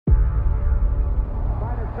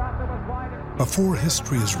Before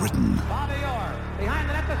history is written,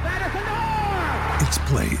 it's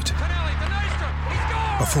played.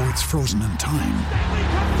 Before it's frozen in time,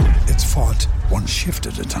 it's fought one shift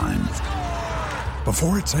at a time.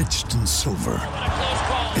 Before it's etched in silver,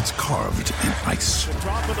 it's carved in ice.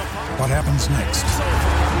 What happens next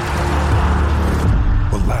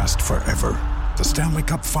will last forever. The Stanley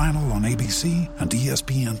Cup Final on ABC and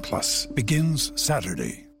ESPN Plus begins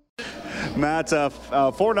Saturday. Matt,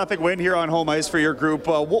 4-0 win here on home ice for your group.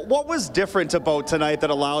 What was different about tonight that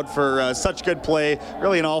allowed for such good play,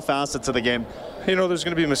 really in all facets of the game? You know, there's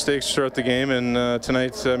going to be mistakes throughout the game, and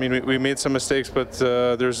tonight, I mean, we made some mistakes, but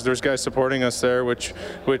there's guys supporting us there, which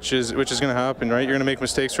is going to happen, right? You're going to make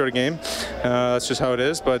mistakes throughout a game. That's just how it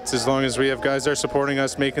is. But as long as we have guys there supporting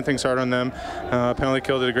us, making things hard on them, penalty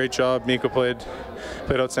kill did a great job. Mikko played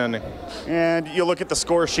outstanding. And you look at the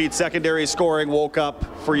score sheet, secondary scoring woke up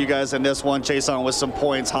for you guys in this one. Chason with some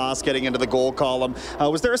points, Haas getting into the goal column.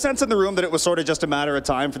 Was there a sense in the room that it was sort of just a matter of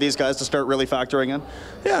time for these guys to start really factoring in?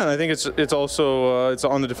 Yeah, and I think it's also it's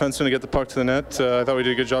on the defenseman to get the puck to the net. I thought we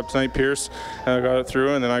did a good job tonight. Pierce got it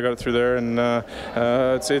through, and then I got it through there. And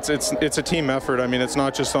it's a team effort. I mean, it's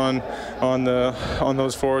not just on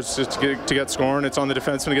those forwards just to get scoring. It's on the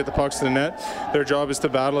defenseman to get the pucks to the net. Their job is to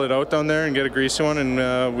battle it out down there and get a greasy one, and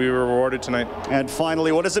we were rewarded tonight. And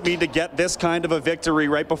finally, what does it mean to get this kind of a victory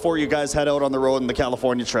right before you guys head out on the road in the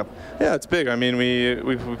California trip? Yeah, it's big. I mean,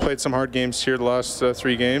 we played some hard games here the last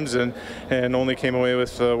 3 games, and only came away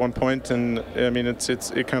with 1 point. And I mean,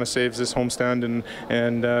 it kind of saves this homestand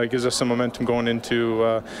and gives us some momentum going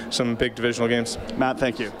into some big divisional games. Matt,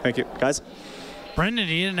 thank you. Thank you, guys. Brendan,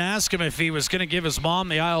 you didn't ask him if he was going to give his mom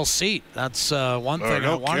the aisle seat. That's one thing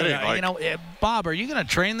I wanted. Bob, are you going to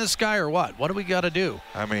train this guy or what? What do we got to do?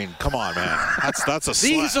 I mean, come on, man. That's a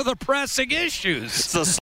These are the pressing issues.